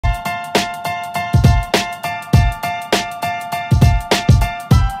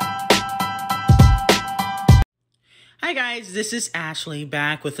Guys, this is Ashley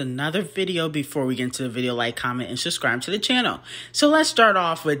back with another video. Before we get into the video, like, comment, and subscribe to the channel. So let's start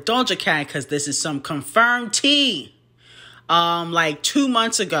off with Doja Cat because this is some confirmed tea. Like 2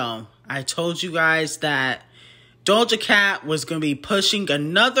 months ago, I told you guys that Doja Cat was going to be pushing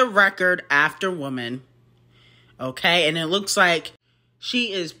another record after Woman. Okay, and it looks like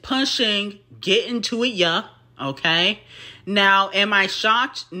she is pushing Get Into It, yeah. Okay, now am I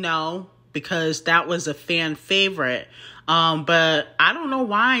shocked? No. Because that was a fan favorite. But I don't know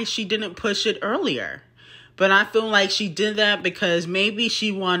why she didn't push it earlier. But I feel like she did that because maybe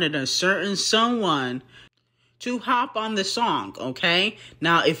she wanted a certain someone to hop on the song, okay?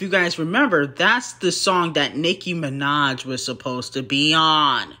 Now, if you guys remember, that's the song that Nicki Minaj was supposed to be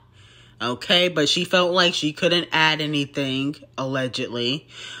on. Okay, but she felt like she couldn't add anything, allegedly.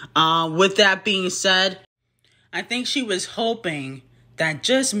 With that being said, I think she was hoping that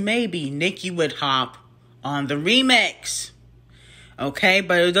just maybe Nicki would hop on the remix. Okay,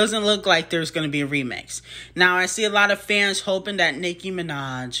 but it doesn't look like there's going to be a remix. Now, I see a lot of fans hoping that Nicki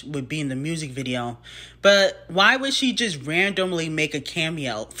Minaj would be in the music video. But why would she just randomly make a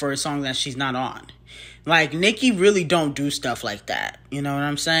cameo for a song that she's not on? Like, Nicki really don't do stuff like that. You know what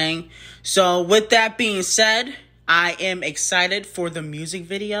I'm saying? So, with that being said, I am excited for the music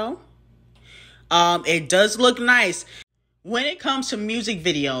video. It does look nice. When it comes to music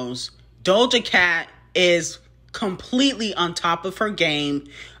videos, Doja Cat is completely on top of her game.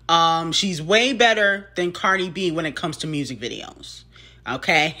 She's way better than Cardi B when it comes to music videos.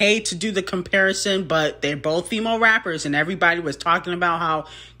 Okay, I hate to do the comparison, but they're both female rappers, and everybody was talking about how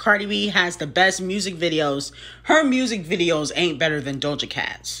Cardi B has the best music videos. Her music videos ain't better than Doja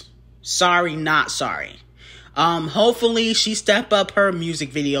Cat's. Sorry, not sorry. Hopefully she step up her music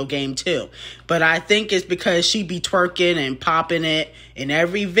video game too. But I think it's because she be twerking and popping it in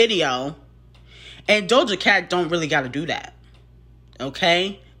every video. And Doja Cat don't really got to do that.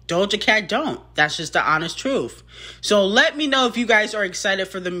 Okay? Doja Cat don't. That's just the honest truth. So let me know if you guys are excited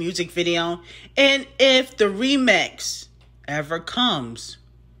for the music video. And if the remix ever comes,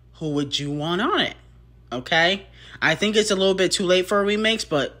 who would you want on it? Okay? I think it's a little bit too late for a remix,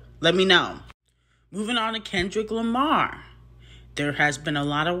 but let me know. Moving on to Kendrick Lamar. There has been a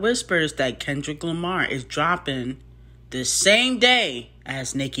lot of whispers that Kendrick Lamar is dropping the same day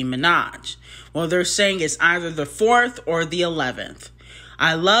as Nicki Minaj. Well, they're saying it's either the 4th or the 11th.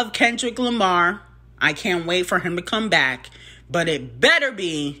 I love Kendrick Lamar. I can't wait for him to come back. But it better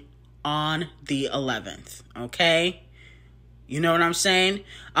be on the 11th. Okay? You know what I'm saying?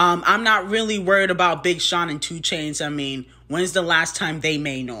 I'm not really worried about Big Sean and 2 Chainz. I mean, when's the last time they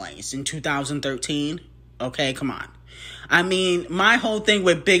made noise? In 2013? Okay, come on. I mean, my whole thing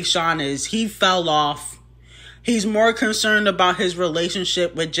with Big Sean is he fell off. He's more concerned about his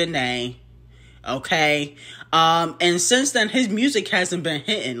relationship with Janae. Okay? And since then, his music hasn't been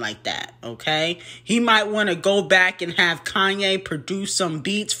hitting like that. Okay? He might want to go back and have Kanye produce some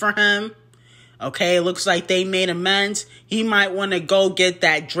beats for him. Okay, it looks like they made amends. He might want to go get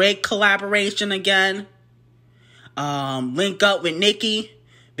that Drake collaboration again. Link up with Nicki.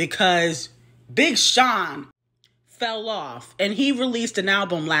 Because Big Sean fell off. And he released an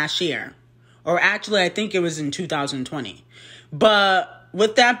album last year. Or actually, I think it was in 2020. But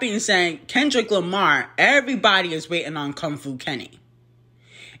with that being said, Kendrick Lamar, everybody is waiting on Kung Fu Kenny.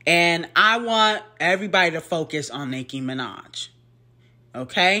 And I want everybody to focus on Nicki Minaj.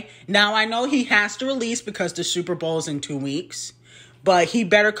 Okay? Now, I know he has to release because the Super Bowl is in 2 weeks. But he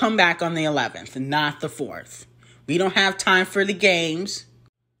better come back on the 11th, not the 4th. We don't have time for the games.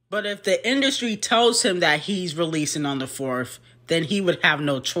 But if the industry tells him that he's releasing on the 4th, then he would have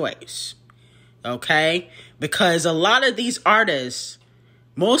no choice. Okay? Because a lot of these artists,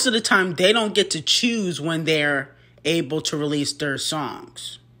 most of the time, they don't get to choose when they're able to release their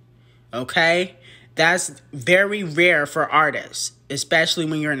songs. Okay? That's very rare for artists, especially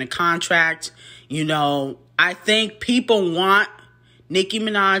when you're in a contract. You know, I think people want Nicki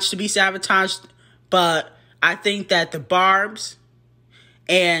Minaj to be sabotaged, but I think that the Barbs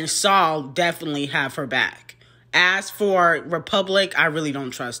and Saul definitely have her back. As for Republic, I really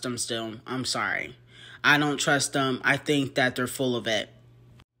don't trust them still. I'm sorry. I don't trust them. I think that they're full of it.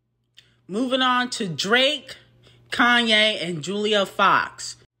 Moving on to Drake, Kanye, and Julia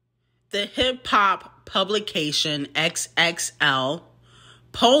Fox. The hip-hop publication XXL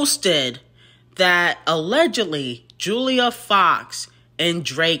posted that allegedly Julia Fox and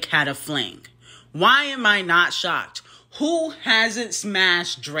Drake had a fling. Why am I not shocked? Who hasn't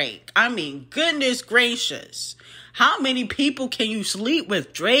smashed Drake? I mean, goodness gracious. How many people can you sleep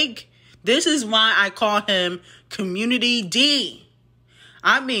with, Drake? This is why I call him Community D.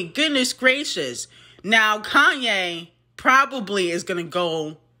 I mean, goodness gracious. Now, Kanye probably is going to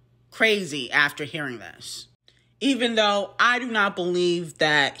go crazy after hearing this. Even though I do not believe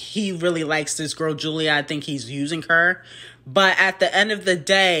that he really likes this girl, Julia. I think he's using her. But at the end of the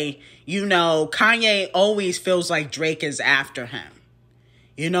day, you know, Kanye always feels like Drake is after him.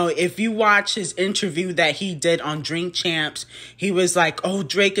 You know, if you watch his interview that he did on Drink Champs, he was like, oh,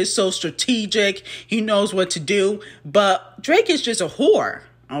 Drake is so strategic. He knows what to do. But Drake is just a whore,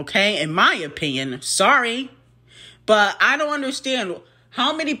 okay? In my opinion. Sorry. But I don't understand.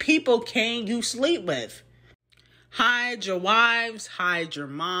 How many people can you sleep with? Hide your wives, hide your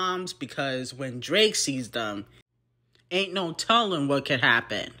moms, because when Drake sees them, ain't no telling what could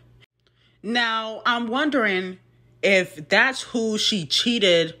happen. Now, I'm wondering if that's who she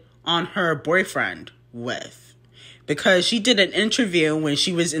cheated on her boyfriend with. Because she did an interview when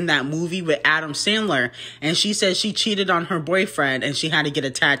she was in that movie with Adam Sandler, and she said she cheated on her boyfriend and she had to get a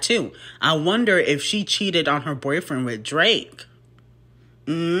tattoo. I wonder if she cheated on her boyfriend with Drake.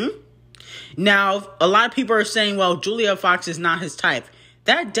 Now, a lot of people are saying, well, Julia Fox is not his type.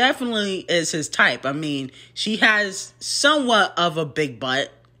 That definitely is his type. I mean, she has somewhat of a big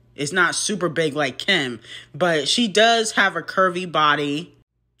butt. It's not super big like Kim, but she does have a curvy body.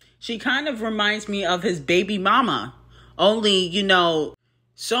 She kind of reminds me of his baby mama. Only, you know,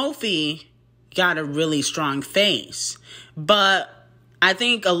 Sophie got a really strong face. But I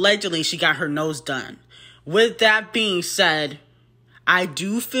think allegedly she got her nose done. With that being said, I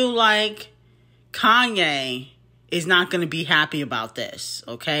do feel like Kanye is not going to be happy about this,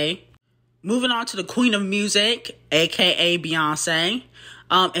 okay? Moving on to the Queen of Music, aka Beyonce.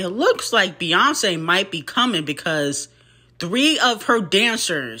 It looks like Beyonce might be coming because 3 of her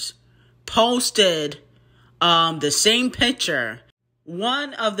dancers posted the same picture.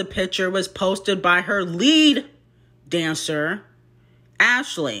 One of the picture was posted by her lead dancer,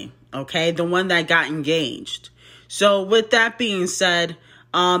 Ashley, okay? The one that got engaged. So with that being said,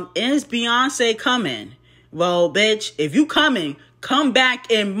 is Beyonce coming? Well, bitch, if you coming, come back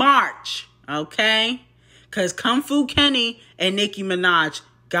in March, okay? Because Kung Fu Kenny and Nicki Minaj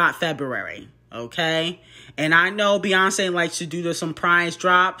got February, okay? And I know Beyonce likes to do some prize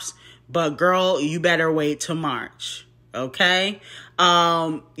drops, but girl, you better wait till March, okay?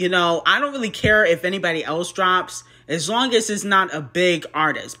 You know, I don't really care if anybody else drops, as long as it's not a big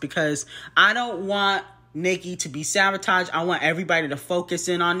artist, because I don't want Nicki to be sabotaged. I want everybody to focus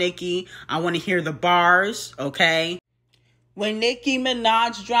in on Nicki. I want to hear the bars, okay? When Nicki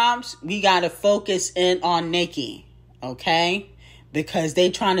Minaj drops, we got to focus in on Nicki, okay? Because they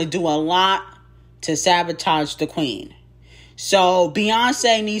trying to do a lot to sabotage the queen. So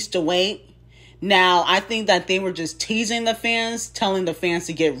Beyonce needs to wait. Now, I think that they were just teasing the fans, telling the fans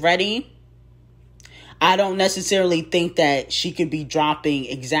to get ready. I don't necessarily think that she could be dropping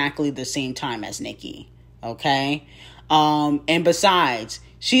exactly the same time as Nicki. Okay? And besides,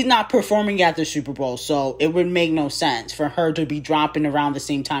 she's not performing at the Super Bowl, so it would make no sense for her to be dropping around the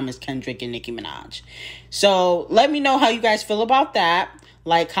same time as Kendrick and Nicki Minaj. So let me know how you guys feel about that.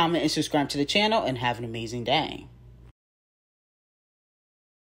 Like, comment, and subscribe to the channel, and have an amazing day.